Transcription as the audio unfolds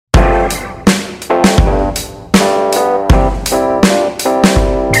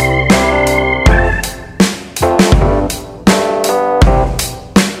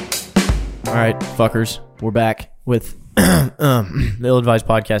fuckers. We're back with the Ill Advised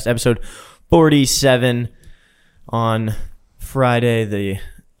Podcast, episode 47 on Friday the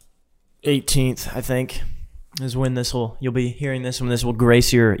 18th, I think, is when you'll be hearing this, when this will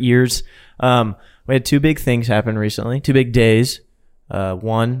grace your ears. We had two big things happen recently, two big days.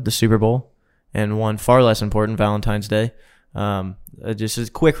 One, the Super Bowl, and one far less important, Valentine's Day. Just a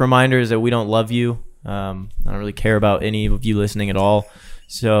quick reminder is that we don't love you. I don't really care about any of you listening at all.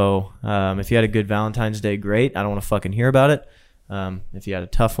 So if you had a good Valentine's Day, great. I don't want to fucking hear about it. If you had a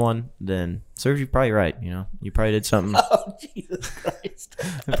tough one, then serves you probably right. You know, you probably did something. Oh, Jesus Christ.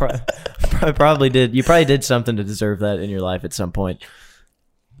 probably did. You probably did something to deserve that in your life at some point.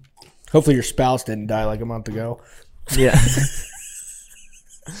 Hopefully your spouse didn't die like a month ago. Yeah.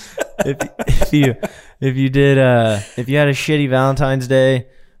 if you had a shitty Valentine's Day,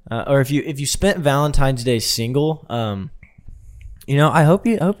 or if you spent Valentine's Day single, you know, I hope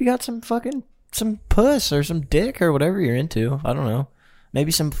you got some puss or some dick or whatever you're into. I don't know.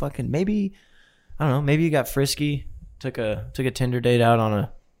 Maybe I don't know. Maybe you got frisky, took a Tinder date out on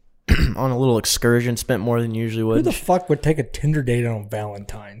a on a little excursion, spent more than you usually would. Who the fuck would take a Tinder date on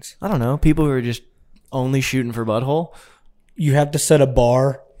Valentine's? I don't know. People who are just only shooting for butthole. You have to set a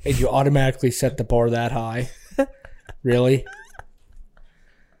bar, and you automatically set the bar that high. Really?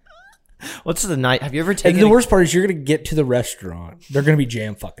 What's the night? Have you ever taken? And the worst part is you're gonna get to the restaurant. They're gonna be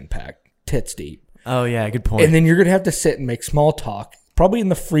jam fucking packed, tits deep. Oh yeah, good point. And then you're gonna have to sit and make small talk, probably in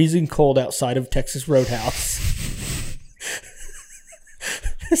the freezing cold outside of Texas Roadhouse.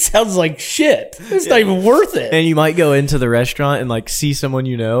 It sounds like shit. It's not even worth it. And you might go into the restaurant and like see someone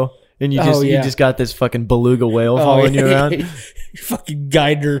you know, and you just got this fucking beluga whale following you around. You fucking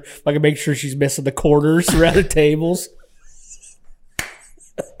guide her. I can make sure she's missing the quarters around the tables.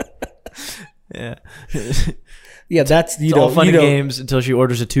 Yeah. Yeah, that's all fun and games until she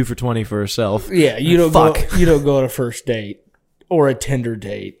orders a 2 for $20 for herself. Yeah, you don't go on a first date or a Tinder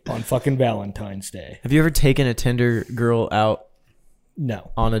date on fucking Valentine's Day. Have you ever taken a Tinder girl out?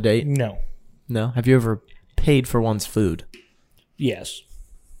 No. On a date? No. No. Have you ever paid for one's food? Yes.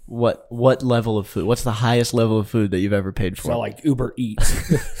 What level of food? What's the highest level of food that you've ever paid for? So like Uber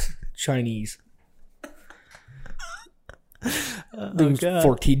Eats, Chinese. It was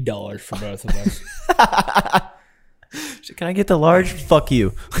 $14 for both of us. Can I get the large? Fuck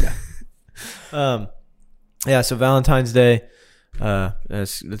you. Yeah. So Valentine's Day,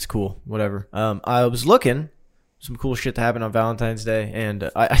 that's cool. Whatever. I was looking some cool shit to happen on Valentine's Day, and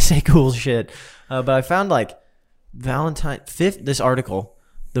I say cool shit, but I found like this article,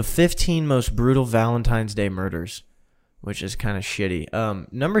 the 15 most brutal Valentine's Day murders, which is kind of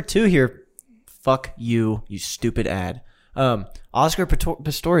shitty. Number 2 here. Fuck you, you stupid ad. Oscar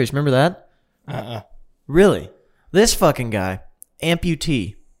Pistorius, remember that? Really? This fucking guy,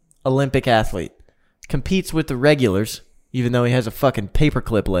 amputee, Olympic athlete, competes with the regulars, even though he has a fucking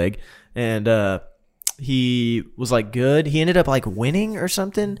paperclip leg, and he was like good. He ended up like winning or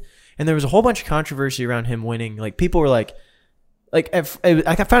something, and there was a whole bunch of controversy around him winning. Like people were like I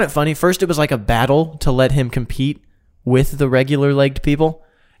found it funny. First, it was like a battle to let him compete with the regular legged people.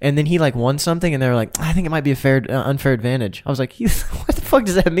 And then he like won something, and they were like, I think it might be a unfair advantage. I was like, what the fuck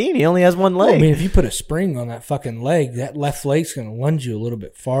does that mean? He only has one leg. Well, I mean, if you put a spring on that fucking leg, that left leg's going to lunge you a little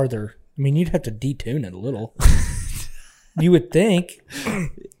bit farther. I mean, you'd have to detune it a little. You would think.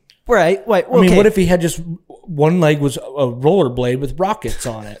 Right. Wait, I mean, what if he had just one leg was a rollerblade with rockets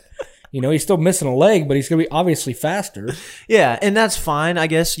on it? You know, he's still missing a leg, but he's going to be obviously faster. Yeah, and that's fine. I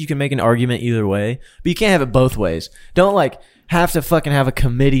guess you can make an argument either way, but you can't have it both ways. Don't like have to fucking have a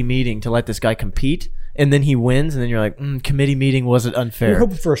committee meeting to let this guy compete, and then he wins, and then you're like, committee meeting wasn't unfair. We're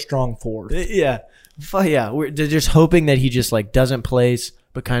hoping for a strong fourth. Yeah. We're just hoping that he just like doesn't place,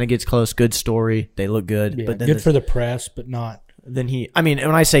 but kind of gets close. Good story. They look good. Yeah, but then good for the press, but not. Then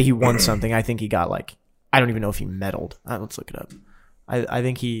when I say he won something, I think he got like, I don't even know if he medaled. Let's look it up. I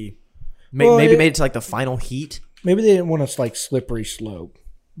think he maybe made it to like the final heat. Maybe they didn't want us like slippery slope,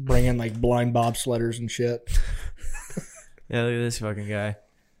 bring in like blind bobsledders and shit. Yeah, look at this fucking guy.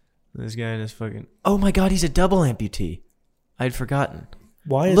 This guy and his fucking... Oh my God, he's a double amputee. I'd forgotten.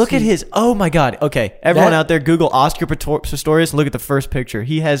 Why is Look at his... Oh my God. Okay, everyone out there, Google Oscar Pistorius and look at the first picture.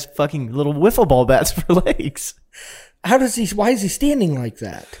 He has fucking little wiffle ball bats for legs. Why is he standing like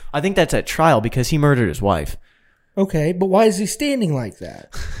that? I think that's at trial because he murdered his wife. Okay, but why is he standing like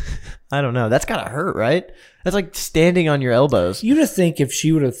that? I don't know. That's gotta hurt, right? That's like standing on your elbows. You'd have think if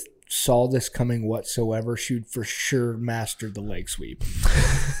she would have saw this coming whatsoever, she would for sure master the leg sweep.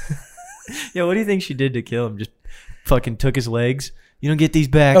 Yeah, what do you think she did to kill him? Just fucking took his legs? You don't get these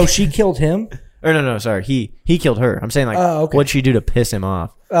back. Oh, she killed him? Or no, sorry. He killed her. I'm saying, like, okay. what'd she do to piss him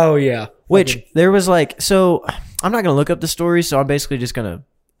off? Oh, yeah. Which, there was, like, so, I'm not going to look up the story, so I'm basically just going to.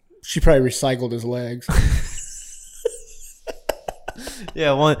 She probably recycled his legs.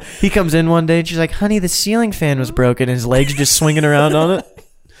 Yeah, he comes in one day, and she's like, honey, the ceiling fan was broken, and his legs just swinging around on it.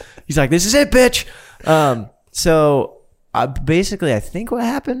 He's like, this is it, bitch. So, basically, I think what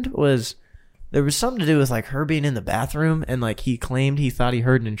happened was there was something to do with, like, her being in the bathroom, and, like, he claimed he thought he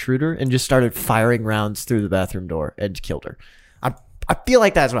heard an intruder and just started firing rounds through the bathroom door and killed her. I feel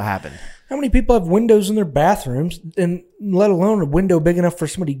like that's what happened. How many people have windows in their bathrooms, and let alone a window big enough for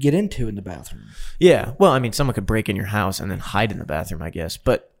somebody to get into in the bathroom? Yeah. Well, I mean, someone could break in your house and then hide in the bathroom, I guess.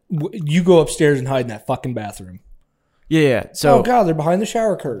 But you go upstairs and hide in that fucking bathroom. Yeah. So, oh, God, they're behind the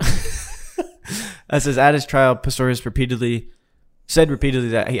shower curtain. That says, at his trial, Pistorius said repeatedly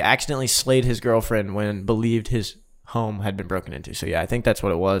that he accidentally slayed his girlfriend when believed his home had been broken into. So, yeah, I think that's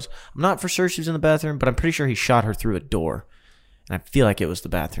what it was. I'm not for sure she was in the bathroom, but I'm pretty sure he shot her through a door. And I feel like it was the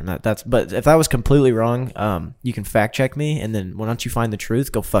bathroom. But if that was completely wrong, you can fact check me, and then once you find the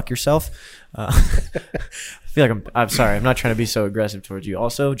truth, go fuck yourself. I feel like I'm sorry. I'm not trying to be so aggressive towards you.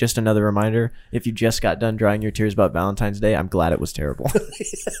 Also, just another reminder: if you just got done drying your tears about Valentine's Day, I'm glad it was terrible.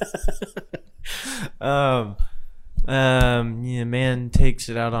 Yeah, man takes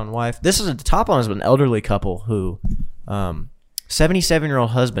it out on wife. This is at the top one is an elderly couple who,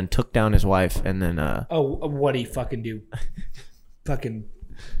 77-year-old husband took down his wife, and then what'd he fucking do? Fucking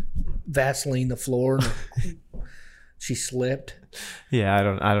Vaseline the floor. She slipped. Yeah,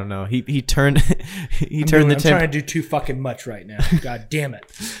 I don't know. He turned I'm trying to do too fucking much right now. God damn it.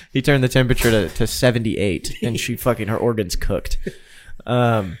 He turned the temperature to 78, and she fucking her organs cooked.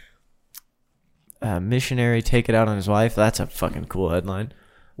 Missionary take it out on his wife. That's a fucking cool headline.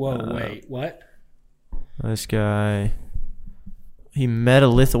 Whoa, wait, what? This guy. He met a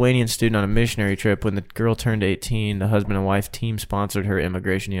Lithuanian student on a missionary trip. When the girl turned 18, the husband and wife team sponsored her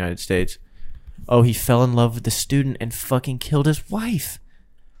immigration to the United States. Oh, he fell in love with the student and fucking killed his wife.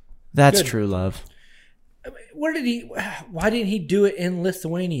 That's true love. Why didn't he do it in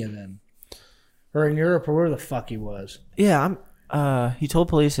Lithuania then? Or in Europe, or where the fuck he was? Yeah, he told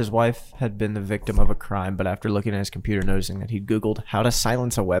police his wife had been the victim of a crime, but after looking at his computer, noticing that he'd Googled how to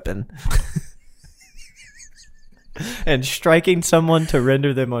silence a weapon and striking someone to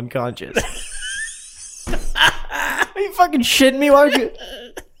render them unconscious. Are you fucking shitting me? Why would you?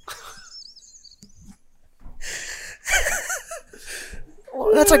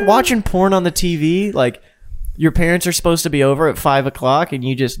 That's like watching porn on the TV. Like, your parents are supposed to be over at 5 o'clock, and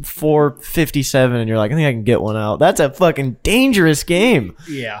you just 4:57, and you're like, I think I can get one out. That's a fucking dangerous game.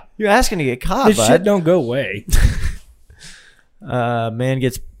 Yeah, you're asking to get caught. This shit don't go away. Man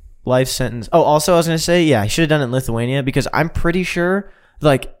gets life sentence. Oh, also, I was gonna say, yeah, I should have done it in Lithuania, because I'm pretty sure,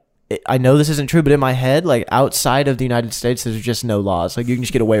 like, I know this isn't true, but in my head, like, outside of the United States, there's just no laws. Like, you can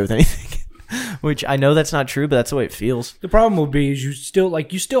just get away with anything. Which I know that's not true, but that's the way it feels. The problem would be is you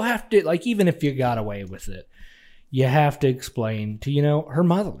still have to, like, even if you got away with it, you have to explain to, her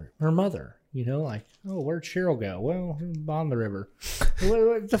mother, like, oh, where'd Cheryl go? Well, on the river.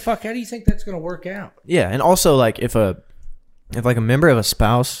 What the fuck? How do you think that's going to work out? Yeah. And also, like, if like a member of a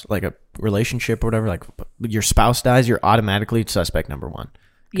spouse, like a relationship or whatever, like your spouse dies, you're automatically suspect number one.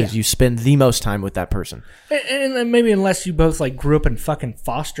 Because you spend the most time with that person. And then maybe unless you both, like, grew up in fucking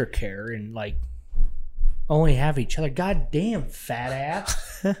foster care and, like, only have each other. God damn, fat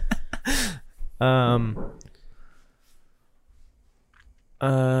ass.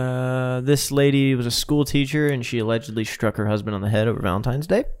 This lady was a school teacher, and she allegedly struck her husband on the head over Valentine's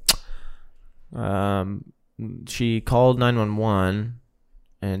Day. She called 911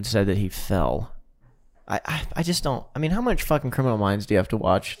 and said that he fell. I just don't. I mean, how much fucking Criminal Minds do you have to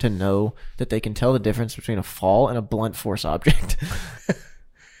watch to know that they can tell the difference between a fall and a blunt force object?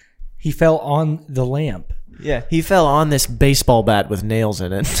 He fell on the lamp. Yeah, he fell on this baseball bat with nails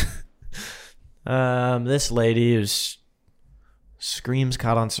in it. This lady screams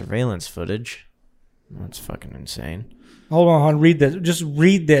caught on surveillance footage. That's fucking insane. Hold on, read this. Just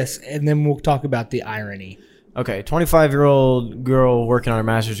read this, and then we'll talk about the irony. Okay, 25-year-old girl working on her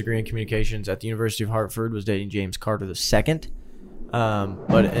master's degree in communications at the University of Hartford was dating James Carter II.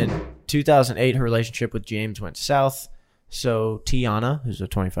 But in 2008, her relationship with James went south. So Tiana, who's a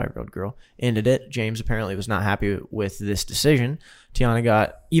 25-year-old girl, ended it. James apparently was not happy with this decision. Tiana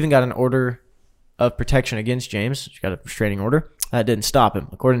got an order of protection against James. She got a restraining order. That didn't stop him.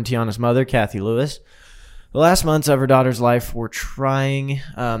 According to Tiana's mother, Kathy Lewis, the last months of her daughter's life were trying.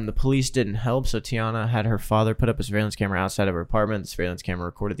 The police didn't help, so Tiana had her father put up a surveillance camera outside of her apartment. The surveillance camera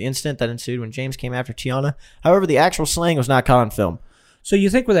recorded the incident that ensued when James came after Tiana. However, the actual slaying was not caught on film. So you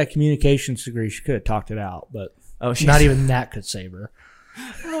think with that communications degree, she could have talked it out, but she's not even that could save her.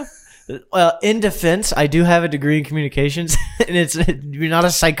 Well, in defense, I do have a degree in communications, and you're not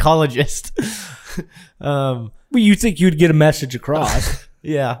a psychologist. Well, you think you'd get a message across?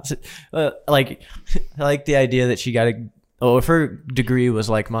 Yeah, like I like the idea that she got if her degree was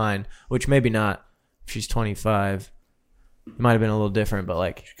like mine, which maybe not. If she's 25, it might have been a little different, but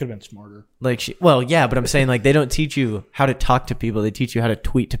like She could have been smarter. like yeah, but I'm saying like they don't teach you how to talk to people; they teach you how to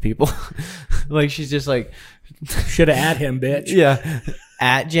tweet to people. Like she's just like, Should have at him, bitch. yeah,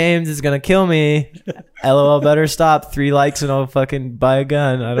 at James is gonna kill me. LOL, better stop. 3 likes and I'll fucking buy a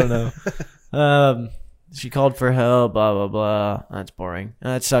gun. I don't know. She called for help. Blah blah blah. That's boring.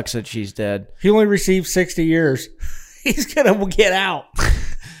 That sucks that she's dead. He only received 60 years. He's gonna get out.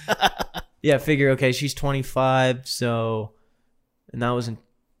 Yeah, figure. Okay, she's 25. And that was in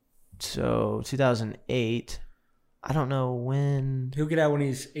 2008. I don't know when. He'll get out when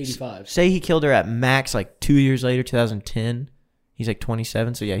he's 85. Say he killed her at max like 2 years later, 2010. He's like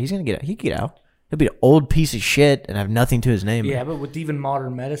 27. So yeah, he's gonna get out. He can get out. He'll be an old piece of shit and have nothing to his name. Yeah, but with even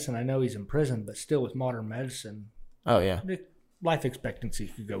modern medicine, I know he's in prison, but still with modern medicine, Oh yeah, life expectancy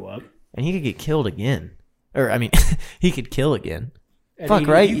could go up. and he could get killed again. Or I mean, he could kill again. At Fuck,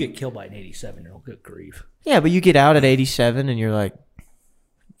 80, right? You get killed by an 87-year-old. Good grief. Yeah, but you get out at 87 and you're like,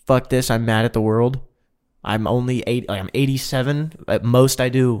 fuck this, I'm mad at the world. I'm only 87. At most I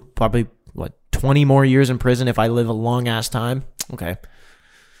do probably 20 more years in prison if I live a long ass time. Okay.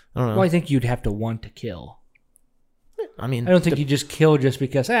 I don't know. Well, I think you'd have to want to kill. I mean, I don't think you just kill just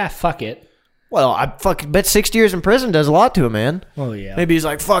because, fuck it. well, I fucking bet 60 years in prison does a lot to a man. Oh, yeah. Maybe he's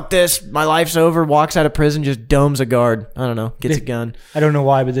like, fuck this, my life's over, walks out of prison, just domes a guard. I don't know, gets a gun. I don't know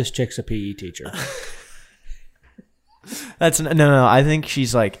why, but this chick's a PE teacher. No, I think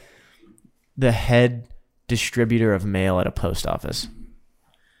she's like the head distributor of mail at a post office.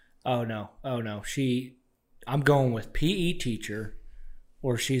 Oh, no. I'm going with PE teacher,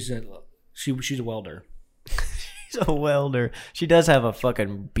 or she's a welder. She's a welder. She does have a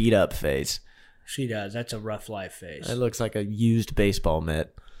fucking beat up face. She does. That's a rough life face. It looks like a used baseball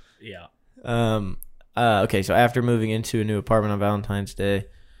mitt. Yeah. Okay, so after moving into a new apartment on Valentine's Day,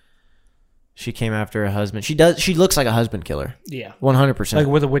 she came after her husband. She looks like a husband killer. Yeah. 100%. Like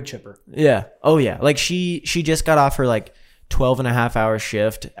with a wood chipper. Yeah. Oh yeah. Like she just got off her like 12.5-hour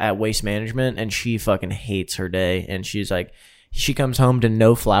shift at Waste Management, and she fucking hates her day. And she's like, she comes home to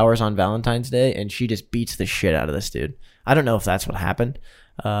no flowers on Valentine's Day, and she just beats the shit out of this dude. I don't know if that's what happened,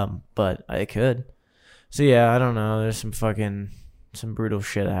 but it could. So yeah, I don't know. There's some brutal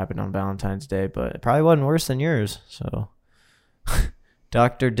shit that happened on Valentine's Day, but it probably wasn't worse than yours. So,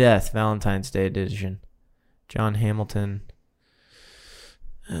 Dr. Death, Valentine's Day edition. John Hamilton.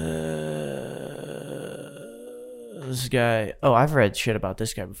 This guy. Oh, I've read shit about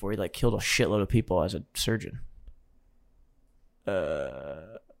this guy before. He like killed a shitload of people as a surgeon.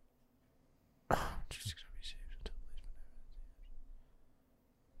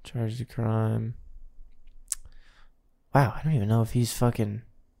 Charged of crime. Wow, I don't even know if he's fucking.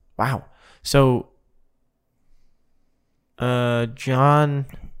 Wow. So, John.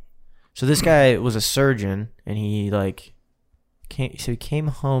 So this guy was a surgeon, and he came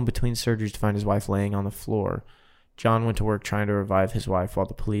home between surgeries to find his wife laying on the floor. John went to work trying to revive his wife while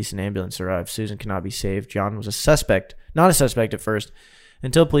the police and ambulance arrived. Susan could not be saved. John was not a suspect at first,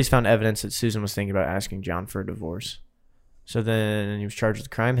 until police found evidence that Susan was thinking about asking John for a divorce. So then he was charged with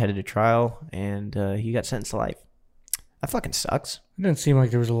the crime, headed to trial, and he got sentenced to life. That fucking sucks. It didn't seem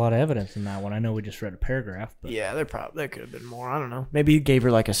like there was a lot of evidence in that one. I know we just read a paragraph. But Yeah, there could have been more. I don't know. Maybe he gave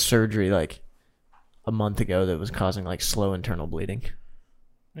her like a surgery like a month ago that was causing like slow internal bleeding.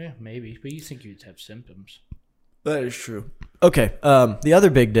 Yeah, maybe. But you think you'd have symptoms. That is true. Okay. The other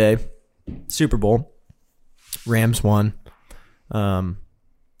big day, Super Bowl. Rams won. It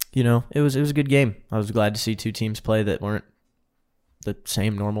was a good game. I was glad to see two teams play that weren't the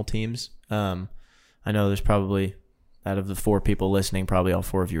same normal teams. I know there's probably, out of the 4 people listening, probably all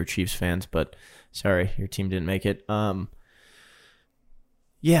 4 of you are Chiefs fans, but sorry, your team didn't make it.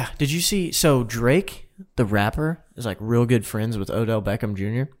 Yeah, did you see? So Drake, the rapper, is like real good friends with Odell Beckham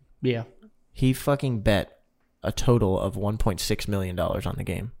Jr. Yeah. He fucking bet a total of $1.6 million on the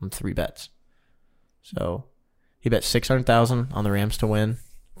game on 3 bets. So he bet $600,000 on the Rams to win,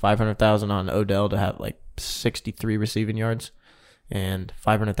 $500,000 on Odell to have like 63 receiving yards, and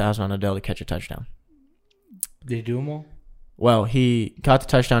 $500,000 on Odell to catch a touchdown. Did he do them all? Well, he caught the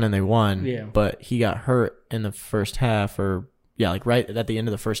touchdown and they won. Yeah. But he got hurt in the first half, like right at the end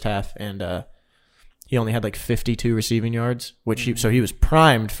of the first half, and he only had like 52 receiving yards, so he was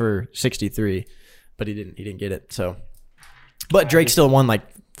primed for 63, but he didn't get it. So But Drake still won like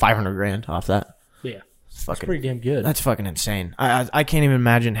 500 grand off that. Yeah, It's fucking, pretty damn good. that's fucking insane. I can't even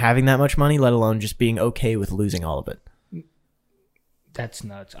imagine having that much money, let alone just being okay with losing all of it. That's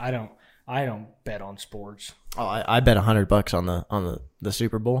nuts. I don't bet on sports. Oh, I bet $100 on the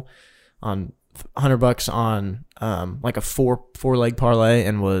Super Bowl, on $100 on like a four leg parlay,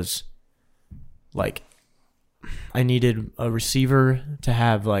 and was like, I needed a receiver to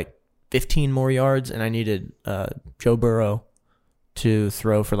have like 15 more yards, and I needed Joe Burrow to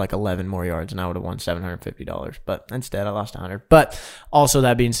throw for like 11 more yards, and I would have won $750. But instead, I lost 100. But also,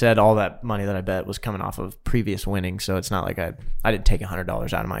 that being said, all that money that I bet was coming off of previous winnings, so it's not like I didn't take $100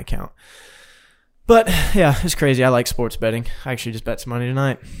 out of my account. But yeah, it's crazy. I like sports betting. I actually just bet some money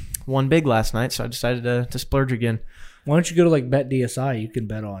tonight. Won big last night, so I decided to splurge again. Why don't you go to like Bet DSI? You can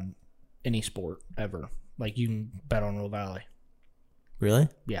bet on any sport ever. Like you can bet on Real Valley. Really?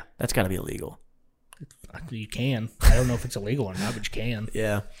 Yeah, That's got to be illegal. you can. I don't know if it's illegal or not, but you can.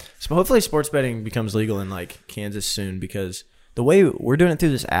 Yeah. So hopefully sports betting becomes legal in like Kansas soon, because the way we're doing it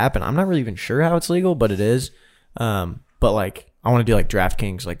through this app, and I'm not really even sure how it's legal, but it is. But like I want to do like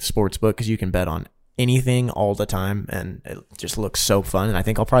DraftKings, like the sports book, because you can bet on anything all the time, and it just looks so fun. And I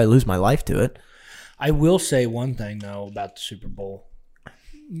think I'll probably lose my life to it. I will say one thing though about the Super Bowl.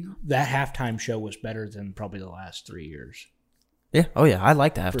 That halftime show was better than probably the last 3 years. Yeah. Oh yeah. I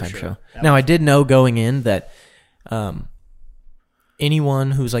like the halftime sure. show. That Now I did know going in that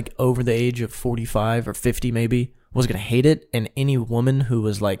anyone who's like over the age of 45 or 50 maybe was gonna hate it, and any woman who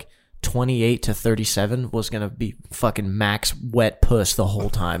was like 28 to 37 was gonna be fucking max wet puss the whole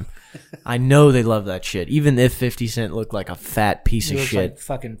time. I know they love that shit, even if 50 Cent looked like a fat piece It of looks shit. like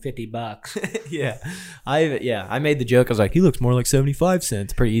fucking $50. Yeah, I made the joke. I was like, he looks more like 75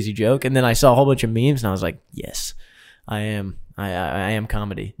 cents. Pretty easy joke. And then I saw a whole bunch of memes, and I was like, yes, I am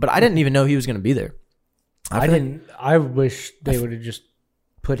comedy. But I didn't even know he was gonna be there. I didn't. I wish they would have just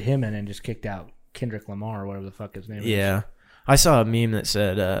put him in and just kicked out Kendrick Lamar or whatever the fuck his name is. Yeah, I saw a meme that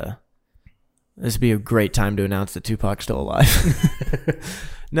said, "This would be a great time to announce that Tupac's still alive."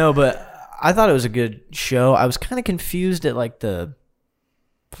 No, but I thought it was a good show. I was kind of confused at like the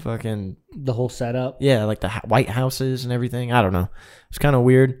fucking The whole setup. yeah, like the White Houses and everything. I don't know. It's kind of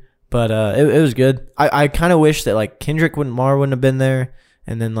weird, but it was good. I kind of wish that like Kendrick Lamar wouldn't have been there,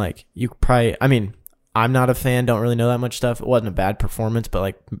 and then like you probably. I mean, I'm not a fan. Don't really know that much stuff. It wasn't a bad performance, but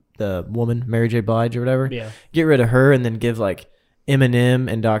like the woman Mary J. Blige or whatever. Yeah. Get rid of her and then give like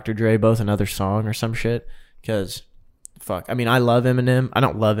Eminem and Dr. Dre both another song or some shit. Because fuck, I mean, I love Eminem. I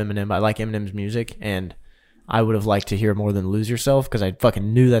don't love Eminem, but I like Eminem's music, and I would have liked to hear more than Lose Yourself, because I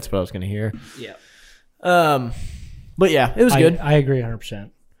fucking knew that's what I was gonna hear. Yeah. But yeah, it was good. I agree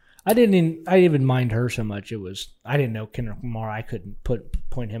 100%. I didn't even mind her so much. I didn't know Kendrick Lamar. I couldn't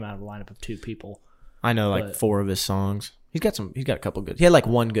point him out of the lineup of two people. I know like 4 of his songs. He's got a couple good. He had like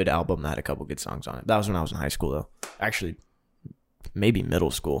one good album that had a couple good songs on it. That was when I was in high school though. Actually, maybe middle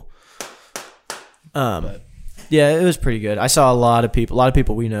school. Yeah, it was pretty good. I saw a lot of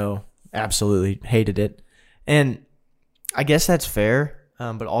people we know absolutely hated it. And I guess that's fair.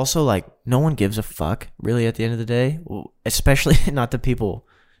 But also like no one gives a fuck really at the end of the day, especially not the people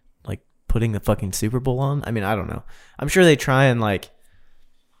like putting the fucking Super Bowl on. I mean, I don't know. I'm sure they try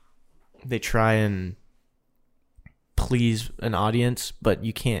and please an audience, but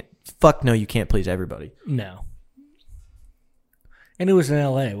you can't. Fuck no, you can't please everybody. No. And it was in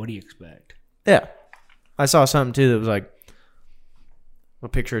LA. What do you expect? Yeah. I saw something too that was like a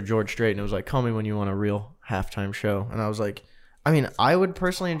picture of George Strait, and it was like, call me when you want a real halftime show. And I was like, I mean, I would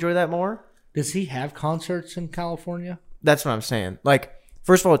personally enjoy that more. Does he have concerts in California? That's what I'm saying. Like,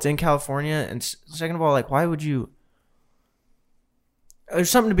 first of all, it's in California, and second of all, like, why would you? There's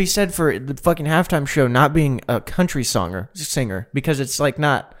something to be said for the fucking halftime show not being a country singer, because it's like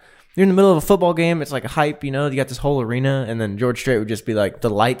not. You're in the middle of a football game. It's like a hype, you know. You got this whole arena, and then George Strait would just be like the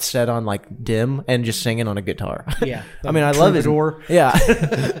lights set on like dim and just singing on a guitar. Yeah, I mean, I love his. Yeah,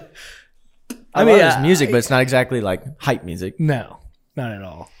 I mean, his music, but it's not exactly like hype music. No, not at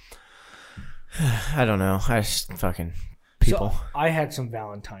all. I don't know. I just fucking people. So I had some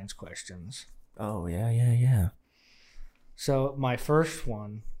Valentine's questions. Oh yeah. So my first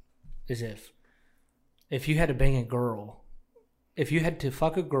one is if you had to bang a girl. If you had to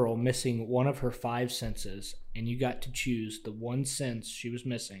fuck a girl missing one of her 5 senses and you got to choose the one sense she was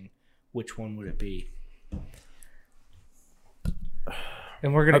missing, which one would it be?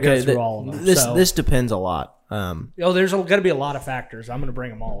 And we're going to go through all of them. This depends a lot. There's going to be a lot of factors. I'm going to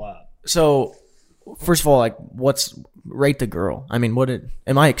bring them all up. So, first of all, like, rate the girl? I mean,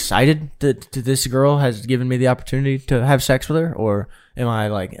 am I excited that this girl has given me the opportunity to have sex with her, or am I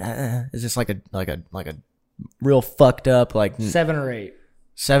like, is this like a real fucked up, like 7 or 8.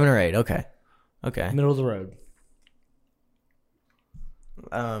 7 or 8. Okay. Middle of the road.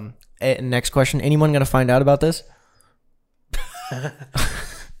 Next question. Anyone gonna find out about this?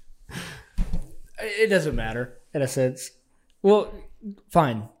 It doesn't matter in a sense. Well,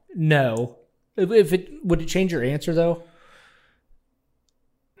 fine. No. If it would it change your answer though?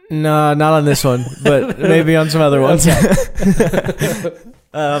 No, not on this one, but maybe on some other ones.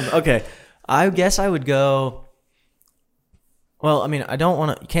 Okay. I guess I would go. Well, I mean, I don't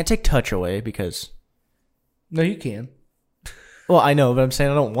want to. You can't take touch away because. No, you can. Well, I know, but I'm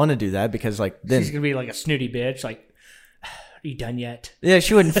saying I don't want to do that because, like, then She's gonna be like a snooty bitch. Like, are you done yet? yeah,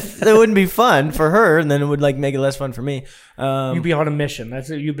 she wouldn't. That wouldn't be fun for her, and then it would like make it less fun for me. You'd be on a mission.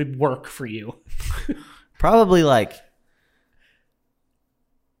 You'd be work for you. Probably like.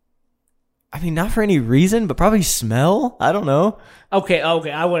 I mean, not for any reason, but probably smell. I don't know. Okay.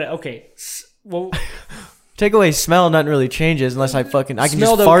 I want to. Okay. Well, Take away smell, nothing really changes unless I can smell just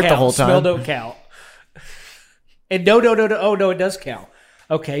don't fart count. the whole time. Smell don't count. And no. Oh no, it does count.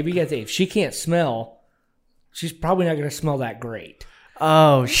 Okay, but you got to think, if she can't smell, she's probably not going to smell that great.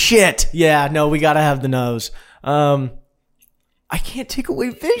 Oh shit! Yeah, no, we gotta have the nose. I can't take away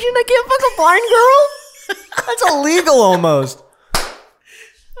vision. I can't fuck a blind girl. That's illegal almost.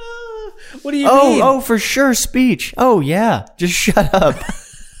 What do you mean? Oh, for sure, speech. Oh yeah, just shut up.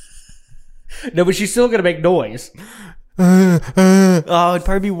 No, but she's still going to make noise. Oh, it'd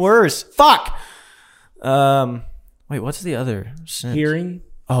probably be worse. Fuck. Wait, what's the other sense? Hearing?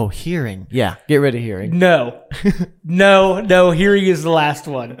 Oh, hearing. Yeah, get rid of hearing. No. No, hearing is the last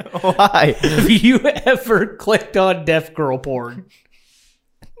one. Why? Have you ever clicked on deaf girl porn?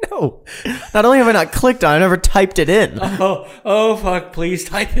 No. Not only have I not clicked on it, I never typed it in. Oh, fuck, please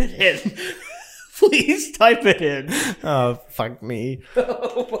type it in. Please type it in. Oh, fuck me.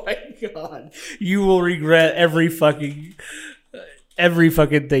 Oh my god. You will regret every fucking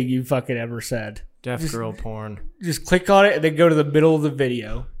thing you fucking ever said. Deaf girl porn. Just click on it and then go to the middle of the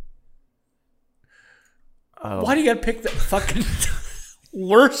video. Oh. Why do you gotta pick the fucking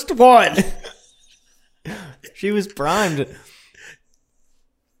worst one? She was primed.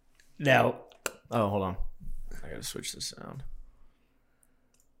 No. Oh, hold on. I gotta switch the sound.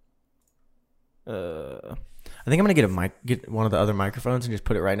 I think I'm gonna get one of the other microphones and just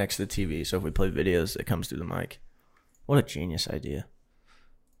put it right next to the TV. So if we play videos, it comes through the mic. What a genius idea!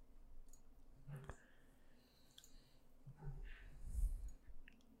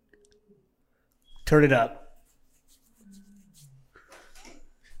 Turn it up.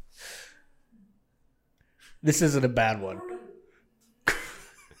 This isn't a bad one.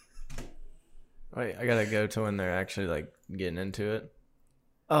 Wait, I gotta go to when they're actually like getting into it.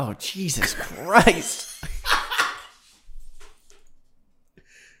 Oh, Jesus Christ!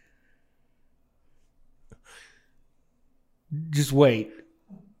 Just wait.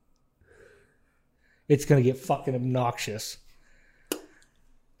 It's gonna get fucking obnoxious.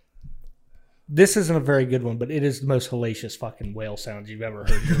 This isn't a very good one, but it is the most hellacious fucking whale sounds you've ever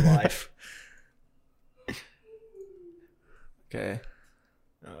heard in your life. Okay.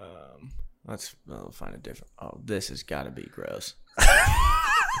 Let's find a different. Oh, this has got to be gross.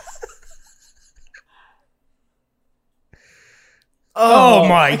 Oh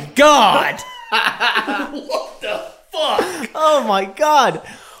my god! What the fuck? Oh my god!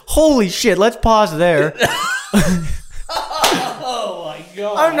 Holy shit! Let's pause there. Oh my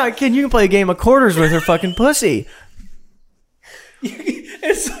god! I'm not kidding. You can play a game of quarters with her fucking pussy.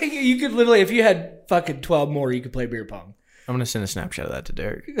 It's like you could literally, if you had fucking 12 more, you could play beer pong. I'm gonna send a Snapchat of that to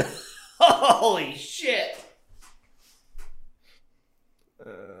Derek. Holy shit!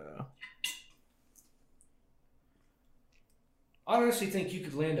 I honestly think you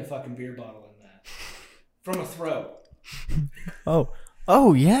could land a fucking beer bottle in that from a throw.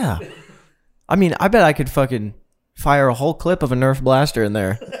 Oh yeah. I mean, I bet I could fucking fire a whole clip of a Nerf blaster in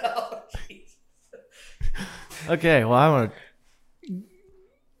there. Oh, Okay, well, I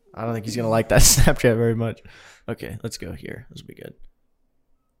don't think he's gonna like that Snapchat very much. Okay, let's go here. This will be good.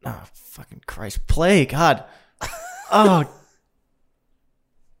 Oh, fucking Christ. Play, God. Oh.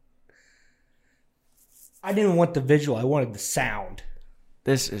 I didn't want the visual. I wanted the sound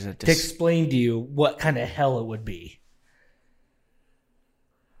This is a... to explain to you what kind of hell it would be.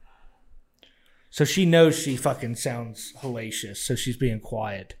 So she knows she fucking sounds hellacious, so she's being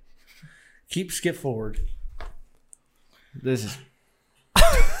quiet. Skip forward. This is...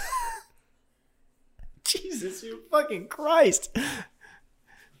 Jesus, you fucking Christ.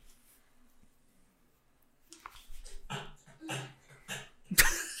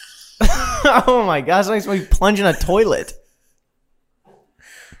 Oh my gosh, it's like plunging a toilet.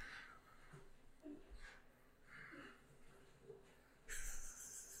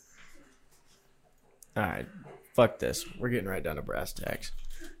 All right. Fuck this. We're getting right down to brass tacks.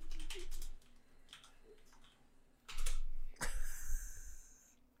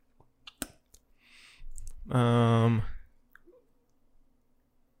 I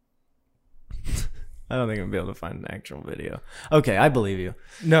don't think I'm gonna be able to find an actual video. Okay, I believe you.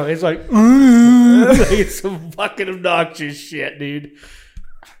 No, it's like it's some fucking obnoxious shit, dude.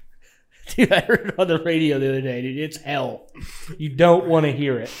 Dude, I heard it on the radio the other day, dude. It's hell. You don't want to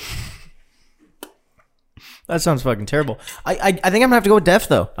hear it. That sounds fucking terrible. I think I'm gonna have to go with deaf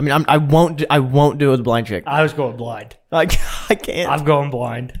though. I mean, I won't do it with a blind chick. I was going blind. I can't. I'm going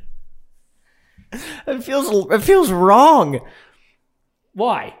blind. It feels wrong.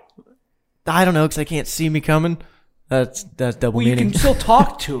 Why? I don't know, because they can't see me coming. That's double Well, you meaning. can still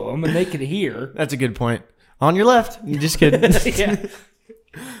talk to them and they can hear. That's a good point. On your left. You just kidding.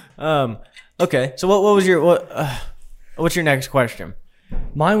 Yeah. Okay. So what was your what's your next question?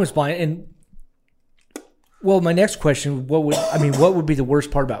 Mine was blind, and my next question: what would be the worst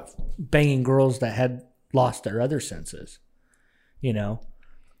part about banging girls that had lost their other senses? You know,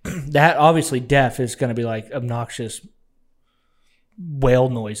 that obviously deaf is going to be like obnoxious whale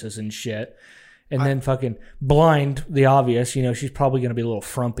noises and shit. And then fucking blind, the obvious, you know, she's probably going to be a little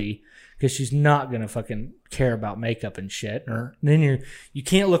frumpy because she's not going to fucking care about makeup and shit. Or then you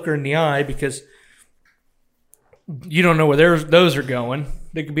can't look her in the eye because you don't know where those are going.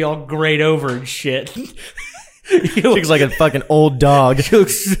 They could be all grayed over and shit. She looks like a fucking old dog. She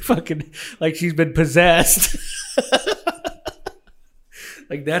looks fucking like she's been possessed.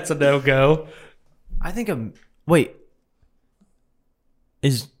 Like, that's a no-go. I think wait.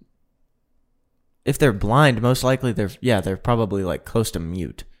 If they're blind, most likely they're probably like close to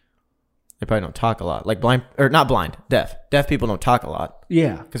mute. They probably don't talk a lot. Like blind, or not blind, deaf. Deaf people don't talk a lot.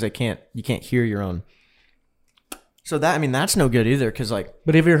 Yeah. Because you can't hear your own. So that's no good either. Because like,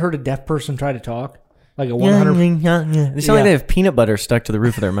 but have you ever heard a deaf person try to talk? Like a 100. They sound like they have peanut butter stuck to the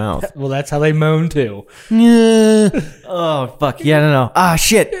roof of their mouth. Well, that's how they moan too. Oh fuck yeah, no. Ah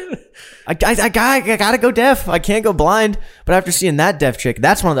shit. I gotta go deaf. I can't go blind. But after seeing that deaf chick,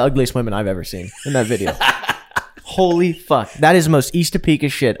 that's one of the ugliest women I've ever seen in that video. Holy fuck, that is the most East Topeka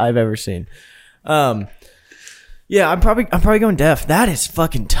shit I've ever seen. Yeah, I'm probably going deaf. That is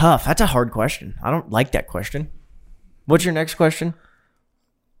fucking tough. That's a hard question. I don't like that question. What's your next question?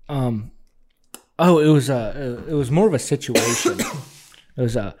 It was more of a situation. It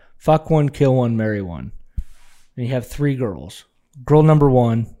was a fuck one, kill one, marry one. And you have 3 girls. Girl number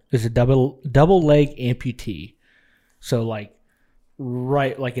 1 is a double leg amputee. So like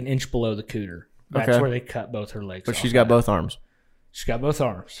right like an inch below the cooter. That's where they cut both her legs. But she's got both arms. She's got both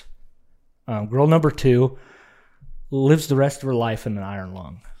arms. Girl number 2 lives the rest of her life in an iron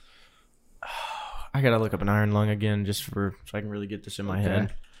lung. I gotta look up an iron lung again so I can really get this in my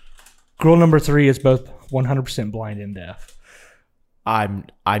head. Girl number 3 is both 100% blind and deaf. I'm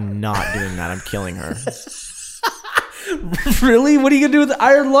not doing that. I'm killing her. Really? What are you gonna do with the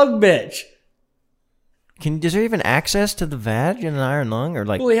iron lung bitch? Is there even access to the vag in an iron lung, or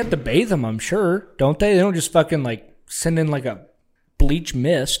like? Well, they have to bathe them, I'm sure, don't they? They don't just fucking like send in like a bleach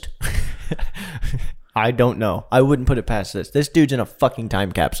mist. I don't know. I wouldn't put it past this. This dude's in a fucking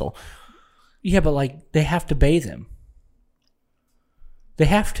time capsule. Yeah, but like they have to bathe him. They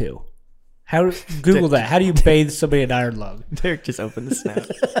have to. Google that. How do you bathe somebody in iron lung? Derek just opened the snap.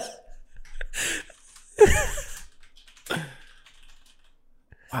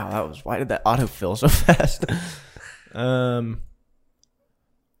 Wow, why did that autofill so fast? How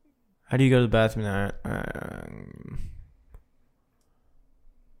do you go to the bathroom?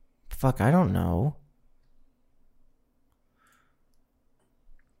 Fuck, I don't know.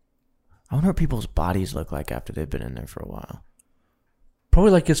 I wonder what people's bodies look like after they've been in there for a while.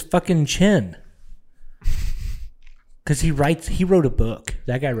 Probably like his fucking chin. Because he wrote a book.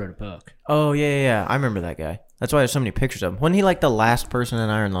 That guy wrote a book. Oh, yeah. I remember that guy. That's why there's so many pictures of him. Wasn't he like the last person in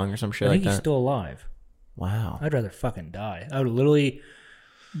iron lung or some shit like that? I think he's still alive. Wow. I'd rather fucking die. I would literally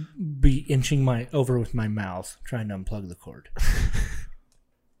be inching over with my mouth trying to unplug the cord.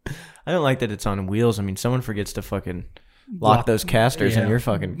 I don't like that it's on wheels. I mean, someone forgets to fucking lock those casters and you're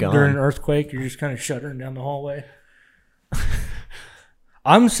fucking gone. During an earthquake, you're just kind of shuddering down the hallway.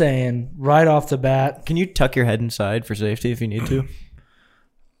 I'm saying right off the bat. Can you tuck your head inside for safety if you need to?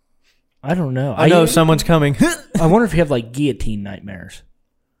 I don't know. I know someone's coming. I wonder if you have like guillotine nightmares.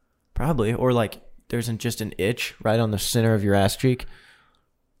 Probably. Or like there's just an itch right on the center of your ass cheek.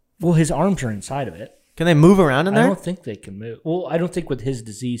 Well, his arms are inside of it. Can they move around in there? I don't think they can move. Well, I don't think with his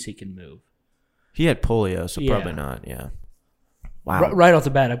disease he can move. He had polio, so probably not. Yeah. Wow. Right off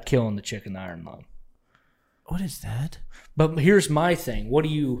the bat, I'm killing the chick in the iron lung. What is that? But here's my thing. What do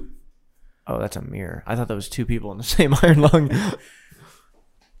you... Oh, that's a mirror. I thought that was two people in the same iron lung.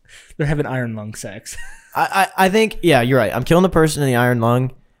 They're having iron lung sex. I think, yeah, you're right. I'm killing the person in the iron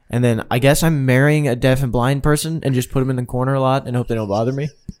lung, and then I guess I'm marrying a deaf and blind person and just put them in the corner a lot and hope they don't bother me.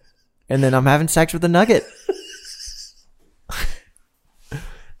 And then I'm having sex with a nugget.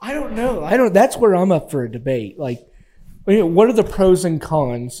 I don't know. That's where I'm up for a debate. Like, what are the pros and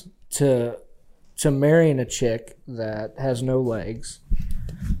cons to marrying a chick that has no legs?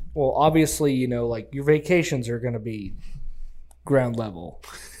 Well, obviously, like your vacations are going to be ground level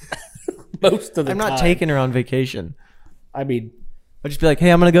most of the time. I'm not taking her on vacation. I mean, I'll just be like,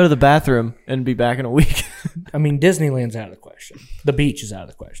 hey, I'm going to go to the bathroom and be back in a week. Disneyland's out of the question. The beach is out of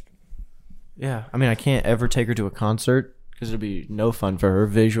the question. Yeah. I mean, I can't ever take her to a concert because it'll be no fun for her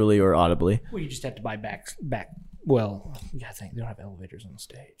visually or audibly. Well, you just have to buy back. Well, you gotta think they don't have elevators on the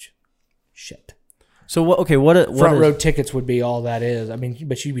stage. Shit. So what? Okay, what front row tickets would be all that is. I mean,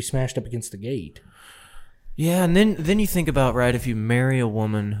 but she'd be smashed up against the gate. Yeah, and then you think about, right, if you marry a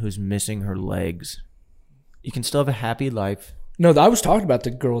woman who's missing her legs, you can still have a happy life. No, I was talking about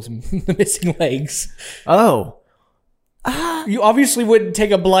the girl with the missing legs. Oh. You obviously wouldn't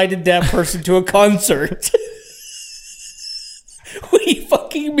take a blinded deaf person to a concert. What do you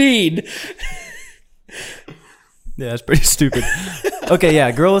fucking mean? Yeah, that's pretty stupid. Okay,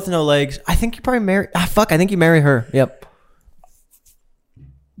 yeah, girl with no legs. I think you probably marry... I think you marry her. Yep.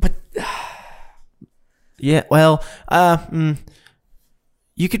 But... Yeah, well,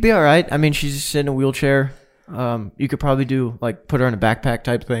 you could be all right. I mean, she's just in a wheelchair. You could probably do, like, put her in a backpack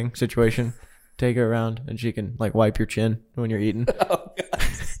type thing situation. Take her around, and she can, like, wipe your chin when you're eating. Oh, God.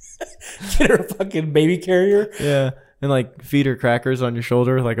 Get her a fucking baby carrier? Yeah, and, like, feed her crackers on your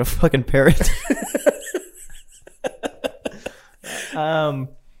shoulder like a fucking parrot.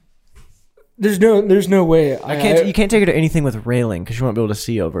 There's no way. You can't take her to anything with railing because you won't be able to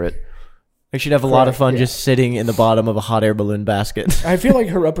see over it. Like, she'd have a lot of fun just sitting in the bottom of a hot air balloon basket. I feel like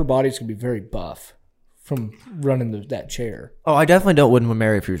her upper body's gonna be very buff from running that chair. Oh, I definitely wouldn't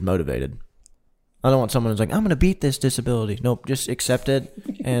marry if she was motivated. I don't want someone who's like, I'm gonna beat this disability. Nope, just accept it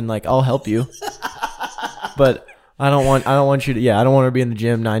and, like, I'll help you. But I don't want you to. Yeah, I don't want her to be in the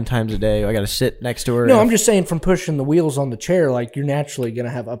gym 9 times a day. I got to sit next to her. No, I'm just saying from pushing the wheels on the chair, like, you're naturally gonna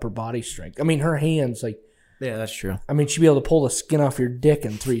have upper body strength. I mean, her hands, like, yeah, that's true. I mean, she'd be able to pull the skin off your dick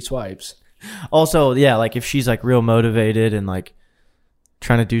in 3 swipes. Also, yeah, like, if she's, like, real motivated and, like,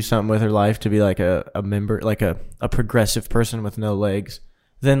 trying to do something with her life to be, like, a member, like a progressive person with no legs,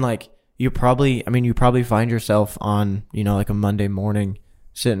 then, like, you probably find yourself on, like, a Monday morning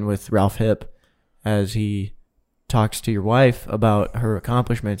sitting with Ralph Hipp as he talks to your wife about her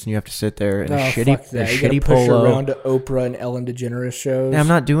accomplishments, and you have to sit there in a shitty polo. Push her around to Oprah and Ellen DeGeneres shows. Yeah,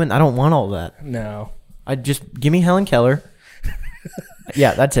 I don't want all that. No. I just give me Helen Keller.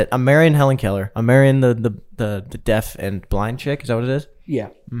 Yeah, that's it. I'm marrying Helen Keller. I'm marrying the deaf and blind chick. Is that what it is? Yeah.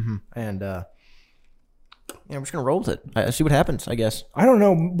 Mm-hmm. And I'm just gonna roll with it. I see what happens, I guess. I don't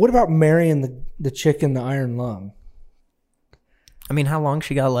know. What about marrying the chick in the iron lung? I mean, how long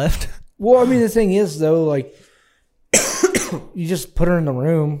she got left? Well, I mean, the thing is, though, like, you just put her in the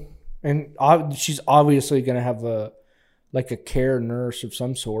room, and she's obviously gonna have a care nurse of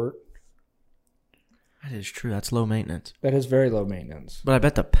some sort. That is true. That's low maintenance. That is very low maintenance. But I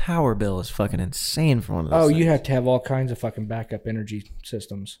bet the power bill is fucking insane for one of those things. You have to have all kinds of fucking backup energy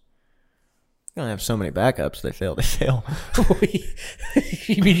systems. You don't have so many backups. They fail.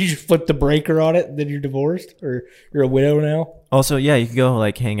 You mean you just flip the breaker on it and then you're divorced? Or you're a widow now? Also, yeah, you could go,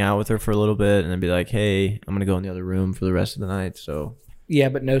 like, hang out with her for a little bit and then be like, hey, I'm going to go in the other room for the rest of the night, so... Yeah,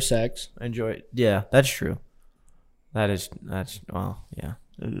 but no sex. Enjoy it. Yeah, that's true. Well, yeah.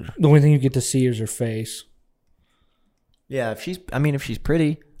 Ugh. The only thing you get to see is her face. Yeah, if she's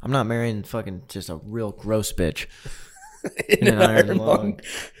pretty, I'm not marrying fucking just a real gross bitch. in an iron lung.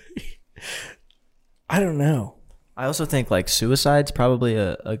 I don't know. I also think, like, suicide's probably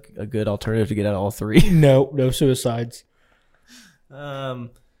a good alternative to get out of all 3. No suicides. No,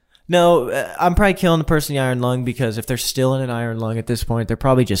 I'm probably killing the person in the iron lung because if they're still in an iron lung at this point, they're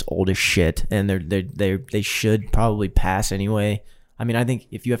probably just old as shit, and they should probably pass anyway. I mean, I think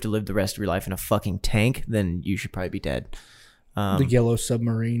if you have to live the rest of your life in a fucking tank, then you should probably be dead. The yellow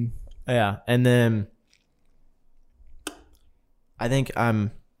submarine. Yeah, and then I think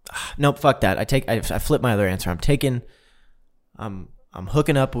nope, fuck that. I flip my other answer. I'm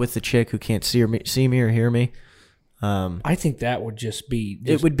hooking up with the chick who can't see me or hear me. I think that would just be...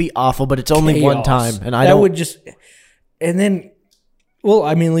 it would be awful, but it's only chaos. One time, and and then, well,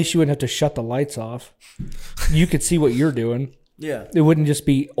 I mean, at least you wouldn't have to shut the lights off. You could see what you're doing. Yeah, it wouldn't just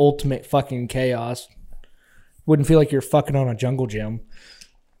be ultimate fucking chaos. Wouldn't feel like you're fucking on a jungle gym.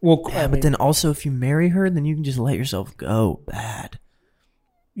 Well, Yeah, but then also if you marry her, then you can just let yourself go bad.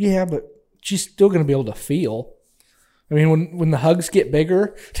 yeah, but she's still going to be able to feel. I mean, when the hugs get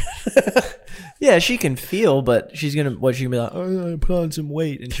bigger, Yeah, she can feel, but she's gonna be like, oh, I put on some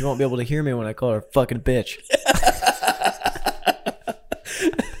weight, and she won't be able to hear me when I call her a fucking bitch.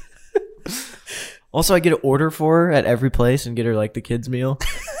 Also, I get an order for her at every place and get her like the kids meal.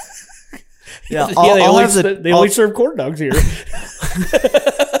 Yeah, they only serve corn dogs here.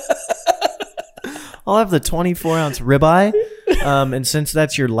 I'll have the 24-ounce ribeye, and since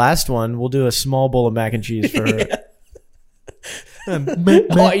that's your last one, we'll do a small bowl of mac and cheese for her.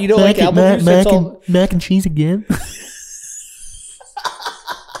 You don't like apple juice? Mac and cheese again?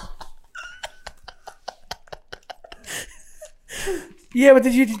 Yeah, but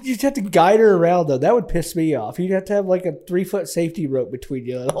then you'd have to guide her around, though. That would piss me off. You'd have to have like a 3-foot safety rope between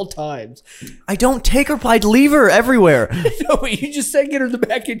you at all times. I don't take her. I'd leave her everywhere. No, but you just said get her the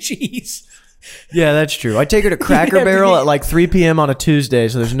mac and cheese. Yeah, that's true. I take her to Cracker Barrel at like 3 p.m. on a Tuesday,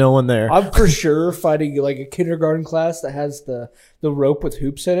 so there's no one there. I'm for sure finding like a kindergarten class that has the rope with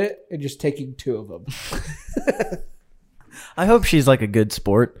hoops in it and just taking 2 of them. I hope she's like a good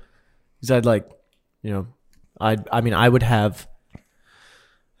sport. Because I'd like, I would have,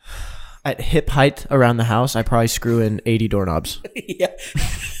 at hip height around the house, I probably screw in 80 doorknobs. Yeah.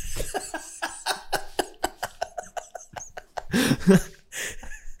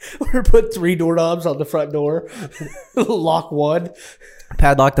 Or put 3 doorknobs on the front door. Lock 1.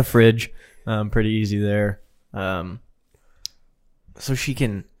 Padlock the fridge. Pretty easy there. So she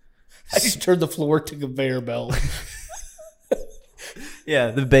can... I just turned the floor to conveyor belt.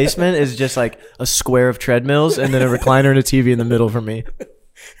 Yeah, the basement is just like a square of treadmills and then a recliner and a TV in the middle for me.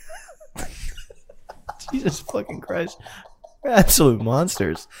 Jesus fucking Christ. We're absolute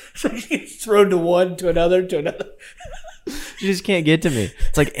monsters. So she's thrown to one, to another, to another. She just can't get to me.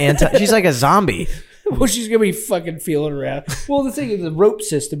 It's like she's like a zombie. Well, she's going to be fucking feeling around. Well, the thing is, the rope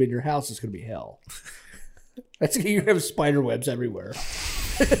system in your house is going to be hell. That's you're going to have spider webs everywhere.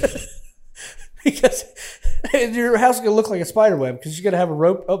 Because your house is going to look like a spider web because you're going to have a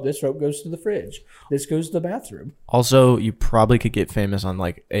rope. Oh, this rope goes to the fridge. This goes to the bathroom. Also, you probably could get famous on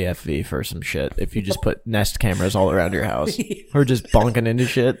like AFV for some shit if you just put Nest cameras all around your house. Or just bonking into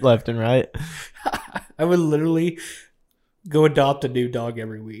shit left and right. I would literally go adopt a new dog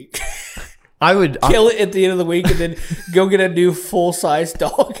every week. I would kill it at the end of the week and then go get a new full-size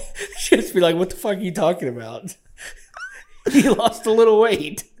dog. Just be like, what the fuck are you talking about? He lost a little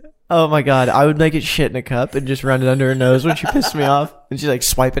weight. Oh my God, I would make it shit in a cup and just run it under her nose when she pissed me off. And she's like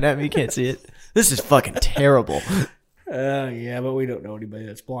swiping at me, you can't see it. This is fucking terrible. Yeah, but we don't know anybody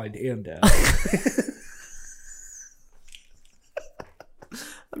that's blind and deaf.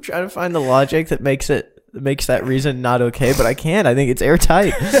 I'm trying to find the logic that makes that reason not okay, but I can't. I think it's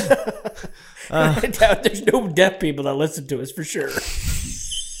airtight. There's no deaf people that listen to us for sure.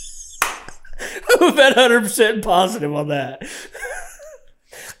 I'm about 100% positive on that.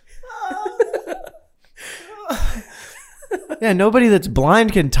 Yeah, nobody that's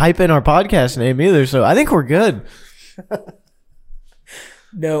blind can type in our podcast name either, so I think we're good.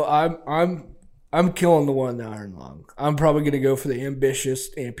 No, I'm killing the one in the iron lung. I'm probably gonna go for the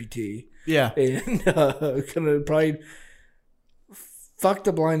ambitious amputee. Yeah, and gonna probably fuck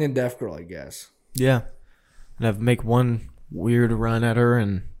the blind and deaf girl, I guess. Yeah, and I've make one weird run at her,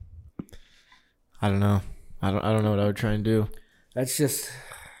 and I don't know. I don't know what I would try and do. It's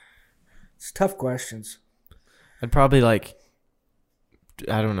tough questions. I'd probably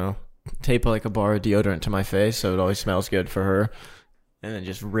I don't know, tape like a bar of deodorant to my face so it always smells good for her, and then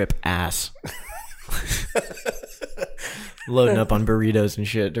just rip ass. Loading up on burritos and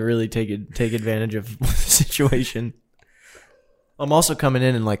shit to really take advantage of the situation. I'm also coming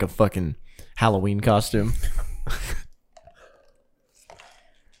in like a fucking Halloween costume.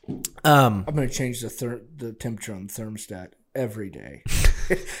 I'm gonna change the temperature on the thermostat every day.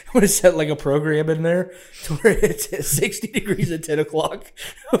 I'm gonna set like a program in there to where it's at 60 degrees at 10 o'clock,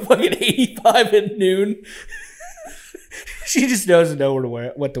 fucking 85 at noon. She just doesn't know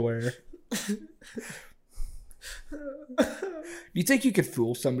what to wear. Do you think you could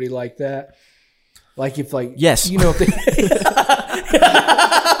fool somebody like that? Like if yes, you know if they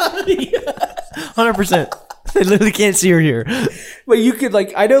 100%. They literally can't see her here. But you could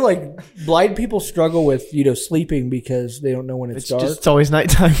I know blind people struggle with sleeping because they don't know when it's dark. It's always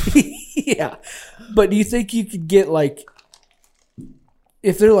nighttime. Yeah, but do you think you could get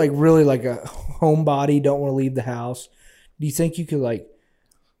if they're really a homebody, don't want to leave the house? Do you think you could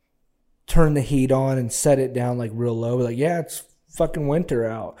turn the heat on and set it down real low? Yeah, it's fucking winter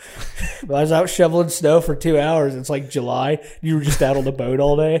out. But I was out shoveling snow for 2 hours. It's like July. You were just out on the boat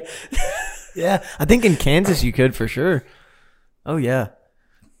all day. Yeah, I think in Kansas you could for sure. Oh yeah.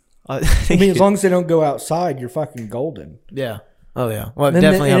 I mean, as long as they don't go outside, you're fucking golden. Yeah. Oh yeah. Well, And,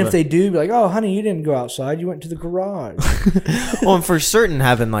 definitely. and if they do, be like, oh, honey, you didn't go outside. You went to the garage. well, and for certain,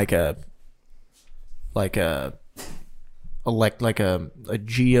 having like a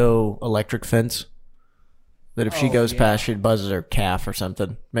geo electric fence that if she goes past, she'd buzz her calf or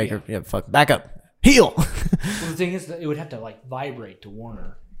something, make her fuck back up, heel. Well, the thing is that it would have to like vibrate to warn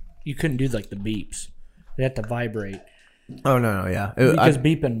her. You couldn't do like the beeps. It had to vibrate. Oh no, yeah, Because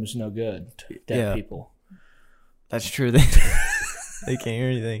beeping was no good to deaf people. That's true. They can't hear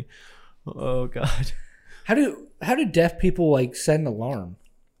anything. Oh god. How do deaf people like set an alarm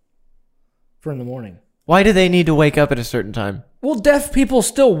for in the morning? Why do they need to wake up at a certain time? Well, deaf people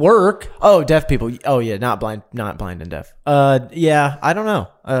still work. Oh, deaf people. Oh yeah, not blind and deaf. Yeah, I don't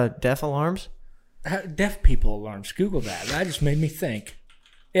know. Deaf alarms. Deaf people alarms. Google that. That just made me think.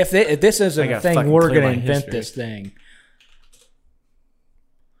 If this isn't a thing, fucking we're clear going to my invent history. this thing.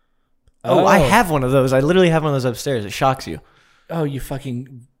 Oh, I have one of those. I literally have one of those upstairs. It shocks you. Oh, you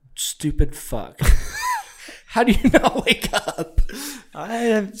fucking stupid fuck. How do you not wake up?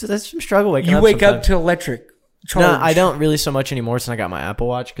 That's some struggle waking You up. wake up sometimes. to electric charge. No, I don't really so much anymore since I got my Apple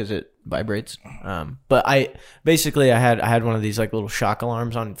Watch because it vibrates. But I had one of these like little shock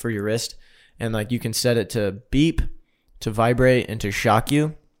alarms on for your wrist, and like you can set it to beep, to vibrate, and to shock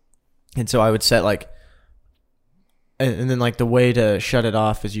you. And so I would set like, and then like the way to shut it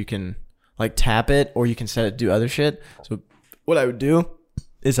off is you can like tap it, or you can set it to do other shit. So what I would do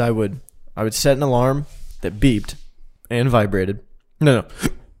is I would set an alarm that beeped and vibrated. No.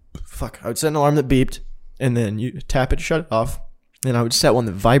 Fuck. I would set an alarm that beeped, and then you tap it to shut it off. And I would set one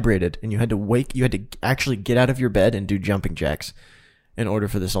that vibrated, and you had to actually get out of your bed and do jumping jacks in order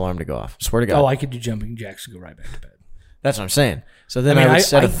for this alarm to go off. Swear to God. Oh, I could do jumping jacks and go right back to bed. That's what I'm saying. So then I would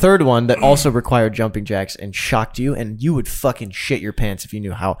set a third one that also required jumping jacks and shocked you, and you would fucking shit your pants if you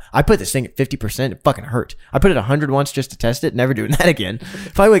knew how. I put this thing at 50%. It fucking hurt. I put it 100 once just to test it. Never doing that again.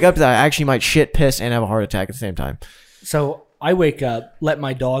 If I wake up to that, I actually might shit, piss, and have a heart attack at the same time. So I wake up, let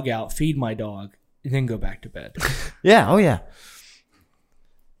my dog out, feed my dog, and then go back to bed. Yeah. Oh yeah.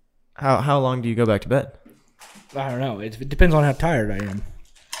 How long do you go back to bed? I don't know. It depends on how tired I am.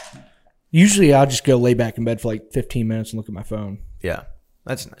 Usually I'll just go lay back in bed for like 15 minutes and look at my phone. Yeah.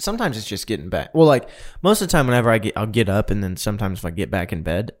 Sometimes it's just getting back. Well, like most of the time whenever I'll get up, and then sometimes if I get back in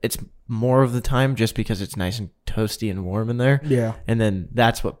bed, it's more of the time just because it's nice and toasty and warm in there. Yeah. And then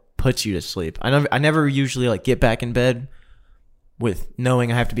that's what puts you to sleep. I never usually like get back in bed with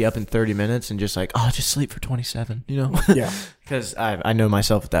knowing I have to be up in 30 minutes and just like, oh, just sleep for 27, you know? Yeah. Because I know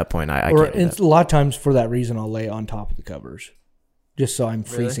myself at that point. I Or can't do it's a lot of times for that reason I'll lay on top of the covers. Just so I'm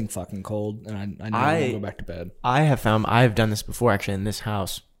freezing fucking cold, and I know I go back to bed. I have done this before actually in this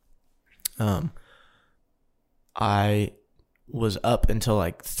house. I was up until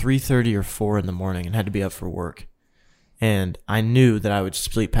like 3:30 or 4 in the morning and had to be up for work. And I knew that I would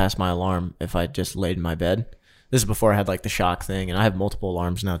sleep past my alarm if I just laid in my bed. This is before I had like the shock thing, and I have multiple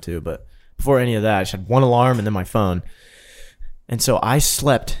alarms now too, but before any of that, I just had one alarm and then my phone. And so I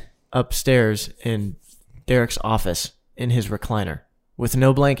slept upstairs in Derek's office in his recliner with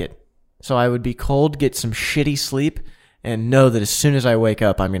no blanket. So I would be cold, get some shitty sleep, and know that as soon as I wake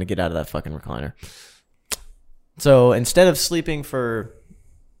up, I'm going to get out of that fucking recliner. So instead of taking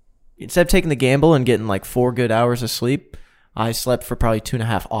the gamble and getting like 4 good hours of sleep, I slept for probably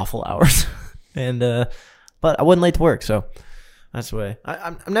 2.5 awful hours. And, but I wasn't late to work, so that's the way.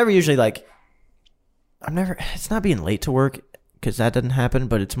 I'm never usually like, it's not being late to work because that doesn't happen,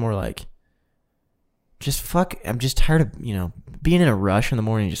 but it's more like, I'm just tired of, being in a rush in the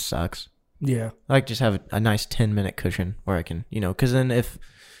morning just sucks. Yeah. I like just have a nice 10-minute cushion where I can, because then if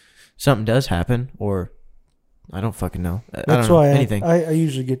something does happen, or I don't fucking know. That's why anything. I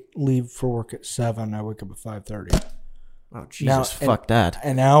usually leave for work at 7. I wake up at 5:30. Oh, Jesus, fuck that.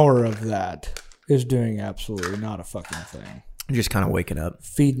 An hour of that is doing absolutely not a fucking thing. I'm just kind of waking up.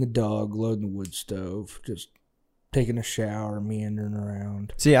 Feeding the dog, loading the wood stove, just taking a shower, meandering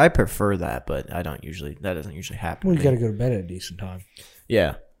around. See, I prefer that, but that doesn't usually happen. Well, you got to go to bed at a decent time.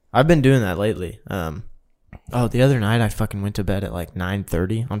 Yeah. I've been doing that lately. The other night I fucking went to bed at like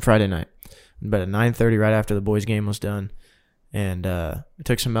 9:30 on Friday night. But at 9:30 right after the boys' game was done. And I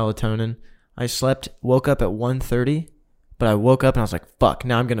took some melatonin. I woke up at 1:30, but I woke up and I was like, fuck,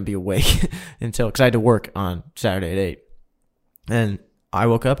 now I'm going to be awake because I had to work on Saturday at 8. And I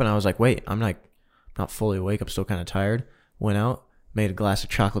woke up and I was like, wait, I'm not fully awake. I'm still kind of tired. Went out, made a glass of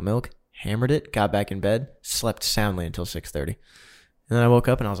chocolate milk, hammered it, got back in bed, slept soundly until 6:30. And then I woke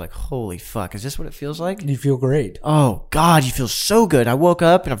up and I was like, holy fuck, is this what it feels like? You feel great. Oh, God, you feel so good. I woke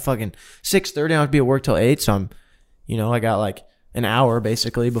up and I'm fucking 6:30. I have to be at work till 8. So I got like an hour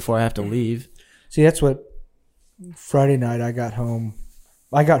basically before I have to leave. See, that's what Friday night I got home.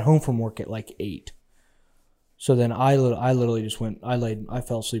 I got home from work at like 8. So then I literally just went, I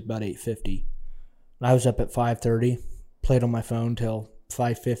fell asleep about 8:50. I was up at 5:30, played on my phone till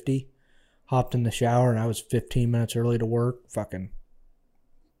 5:50, hopped in the shower, and I was 15 minutes early to work.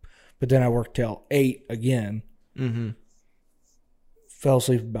 But then I worked till 8 again. Mm-hmm. Fell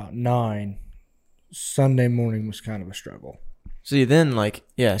asleep about 9. Sunday morning was kind of a struggle. See, then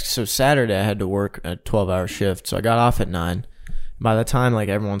so Saturday I had to work a 12-hour shift. So I got off at 9. By the time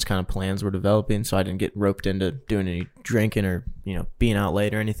everyone's kind of plans were developing, so I didn't get roped into doing any drinking or, being out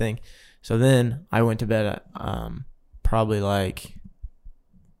late or anything. So then I went to bed at probably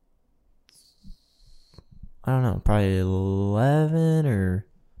probably 11 or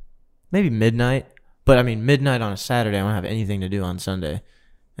maybe midnight. But I mean, midnight on a Saturday, I don't have anything to do on Sunday.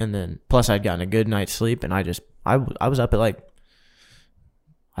 And then plus I'd gotten a good night's sleep, and I was up at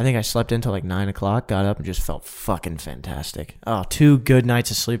I think I slept until 9 o'clock, got up and just felt fucking fantastic. Oh, 2 good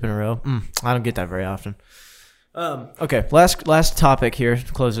nights of sleep in a row. I don't get that very often. Okay, last topic here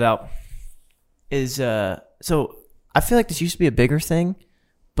to close it out is so I feel like this used to be a bigger thing,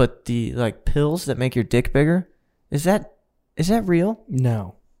 but the pills that make your dick bigger, is that real?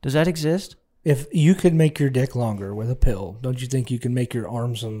 No. Does that exist? If you could make your dick longer with a pill, don't you think you can make your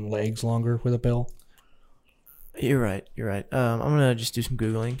arms and legs longer with a pill? You're right. I'm gonna just do some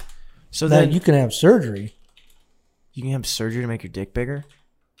Googling. So now then you can have surgery. You can have surgery to make your dick bigger?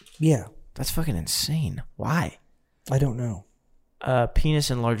 Yeah. That's fucking insane. Why? I don't know. Penis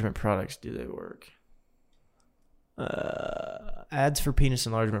enlargement products, do they work? Ads for penis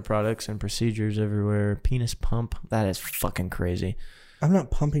enlargement products and procedures everywhere. Penis pump. That is fucking crazy. I'm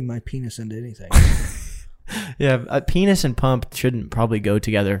not pumping my penis into anything. Yeah, a penis and pump shouldn't probably go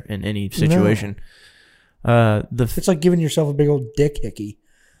together in any situation. No. It's like giving yourself a big old dick hickey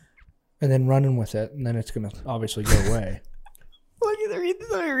and then running with it, and then it's going to obviously go away. Let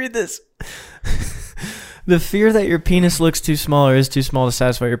me read this. The fear that your penis looks too small or is too small to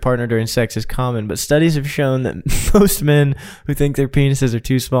satisfy your partner during sex is common, but studies have shown that most men who think their penises are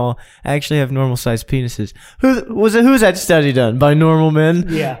too small actually have normal-sized penises. Who was that study done? By normal men?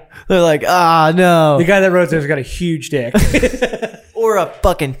 Yeah. They're like, no. The guy that wrote this got a huge dick. Or a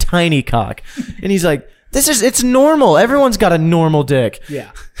fucking tiny cock. And he's like, it's normal. Everyone's got a normal dick.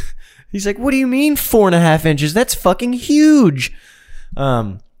 Yeah. He's like, what do you mean 4.5 inches? That's fucking huge.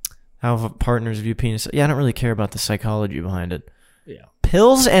 How partners view penis. Yeah, I don't really care about the psychology behind it. Yeah.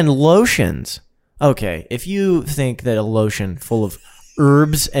 Pills and lotions. Okay, if you think that a lotion full of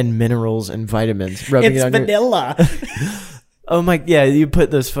herbs and minerals and vitamins rubbing it's it on vanilla. Oh my, yeah, you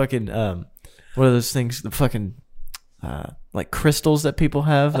put those fucking what are those things? The fucking crystals that people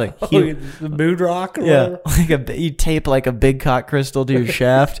have, the mood rock. Or whatever? You tape a big cock crystal to your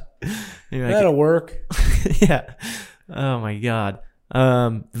shaft. That'll work. Yeah. Oh my god.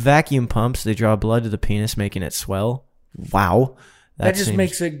 Vacuum pumps, they draw blood to the penis, making it swell. Wow. That just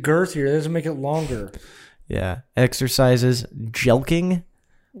makes it girthier. It doesn't make it longer. Yeah. Exercises. Jelking.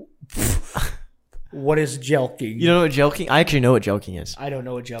 What is jelking? You don't know what jelking? I actually know what jelking is. I don't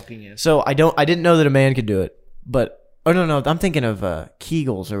know what jelking is. So I didn't know that a man could do it. But no, I'm thinking of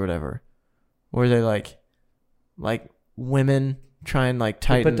Kegels or whatever. Where they women try and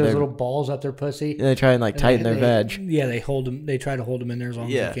tighten. They put those little balls up their pussy. They try and tighten their veg. Yeah, they hold them. They try to hold them in there as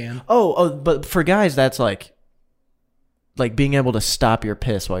long as they can. Oh, but for guys, that's like being able to stop your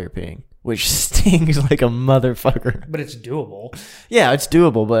piss while you're peeing, which stings like a motherfucker. But it's doable. Yeah, it's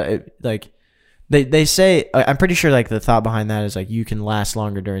doable, but they say, I'm pretty sure the thought behind that is you can last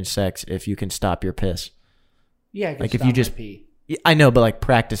longer during sex if you can stop your piss. Yeah, if you just pee. I know, but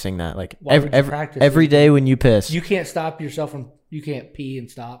practicing that practice every day when you piss, you can't stop yourself from. You can't pee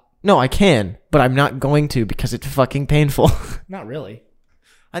and stop. No, I can, but I'm not going to because it's fucking painful. Not really.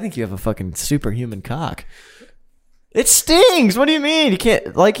 I think you have a fucking superhuman cock. It stings. What do you mean? You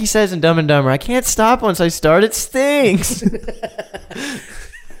can't, like he says in Dumb and Dumber, I can't stop once I start. It stings.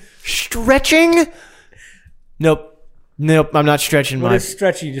 Stretching? Nope. I'm not stretching. What is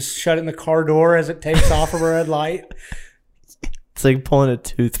stretching? You just shut it in the car door as it takes off of a red light. It's like pulling a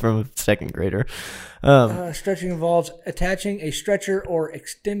tooth from a second grader. Stretching involves attaching a stretcher or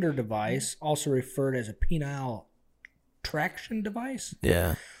extender device, also referred as a penile traction device,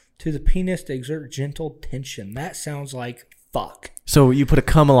 to the penis to exert gentle tension. That sounds like fuck. So you put a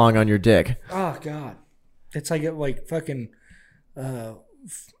cum along on your dick. Oh god, it's fucking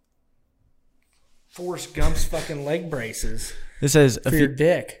Forrest Gump's fucking leg braces It says for your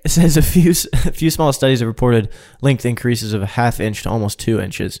dick. It says a few small studies have reported length increases of a half inch to almost 2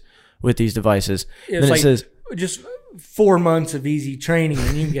 inches with these devices. It's like just 4 months of easy training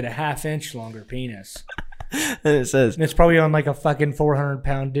and you can get a half inch longer penis. And it says And it's probably on like a fucking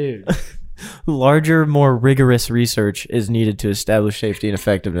 400-pound dude. larger, more rigorous research is needed to establish safety and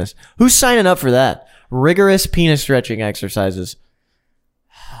effectiveness. Who's signing up for that? Rigorous penis stretching exercises.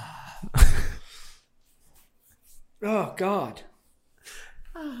 Oh, God.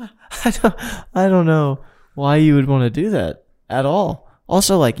 I don't know why you would want to do that at all.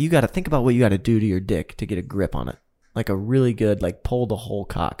 Also, like, you got to think about what you got to do to your dick to get a grip on it. Like a really good, like, pull the whole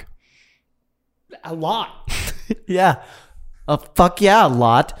cock. A lot. Yeah. A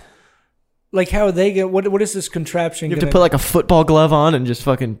lot. Like how they get, what is this contraption? You have to put like a football glove on and just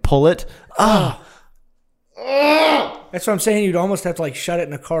fucking pull it. That's what I'm saying. You'd almost have to like shut it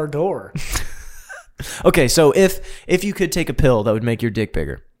in a car door. Okay, so if you could take a pill that would make your dick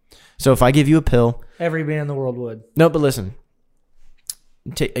bigger. So if I give you a pill. Every man in the world would. No, but listen.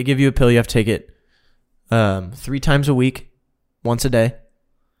 I give you a pill. You have to take it 3 times a week, once a day.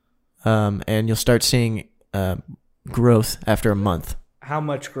 And you'll start seeing growth after a month. How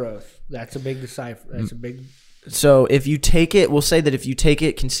much growth? That's a big decipher. That's a big. So if you take it, we'll say that if you take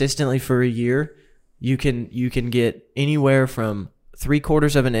it consistently for a year, you can get anywhere from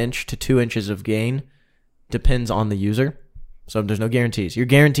 3/4 of an inch to 2 inches of gain, depends on the user. So there's no guarantees. You're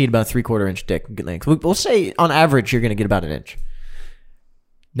guaranteed about 3/4 inch dick length. We'll say on average you're going to get about an inch.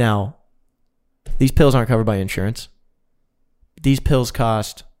 Now, these pills aren't covered by insurance. These pills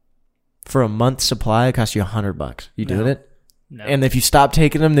cost, for a month's supply, it costs you $100. You doing it? No. And if you stop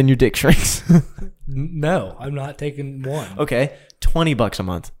taking them, then your dick shrinks. No, I'm not taking one. Okay, $20 a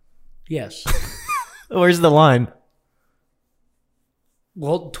month. Yes. Where's the line?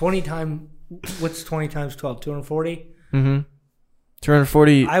 Well, 20 times, what's 20 times 12? 240? Mm-hmm.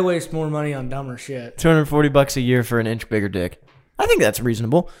 240. I waste more money on dumber shit. $240 a year for an inch bigger dick. I think that's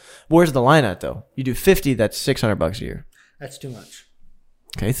reasonable. Where's the line at though? You do 50, that's $600 a year. That's too much.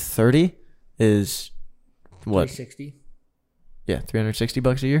 Okay, 30 is what? 360. Yeah,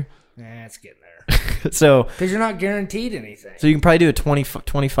 $360 a year. It's getting there. So, Because you're not guaranteed anything. so you can probably do a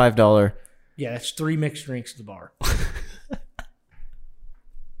 $25. Yeah, that's 3 mixed drinks at the bar.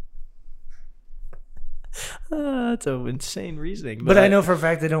 That's an insane reasoning. But I know for a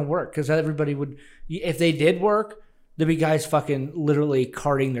fact they don't work because everybody would, if they did work, there'd be guys fucking literally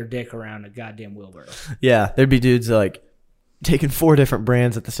carting their dick around a goddamn wheelbarrow. Yeah, there'd be dudes like taking 4 different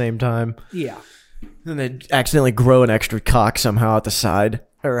brands at the same time. Yeah. And they'd accidentally grow an extra cock somehow at the side.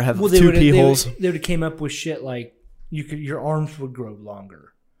 Or have 2 pee holes. They would have came up with shit like your arms would grow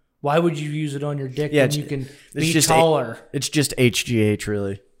longer. Why would you use it on your dick when you can be taller? It's just HGH,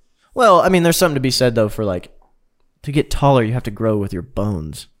 really. Well, I mean, there's something to be said, though, for like, to get taller, you have to grow with your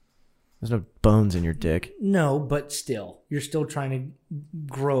bones. There's no bones in your dick. No, but still. You're still trying to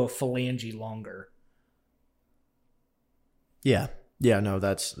grow a phalange longer. Yeah. Yeah, no,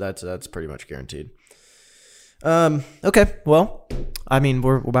 that's pretty much guaranteed. Okay, well, I mean,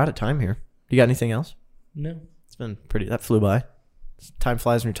 we're about at time here. You got anything else? No. It's been pretty, that flew by. Time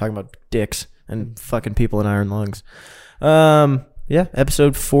flies when you're talking about dicks and fucking people in iron lungs. Yeah,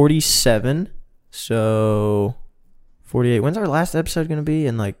 episode 47. So 48. When's our last episode going to be?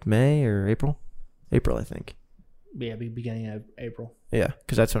 In like May or April? April, I think. Yeah, beginning of April. Yeah,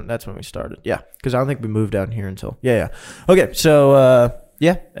 because that's when we started. Yeah, because I don't think we moved down here until. Yeah. Okay, so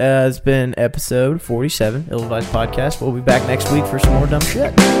yeah, it's been episode 47, Ill Advised Podcast. We'll be back next week for some more dumb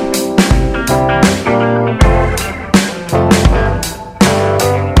shit.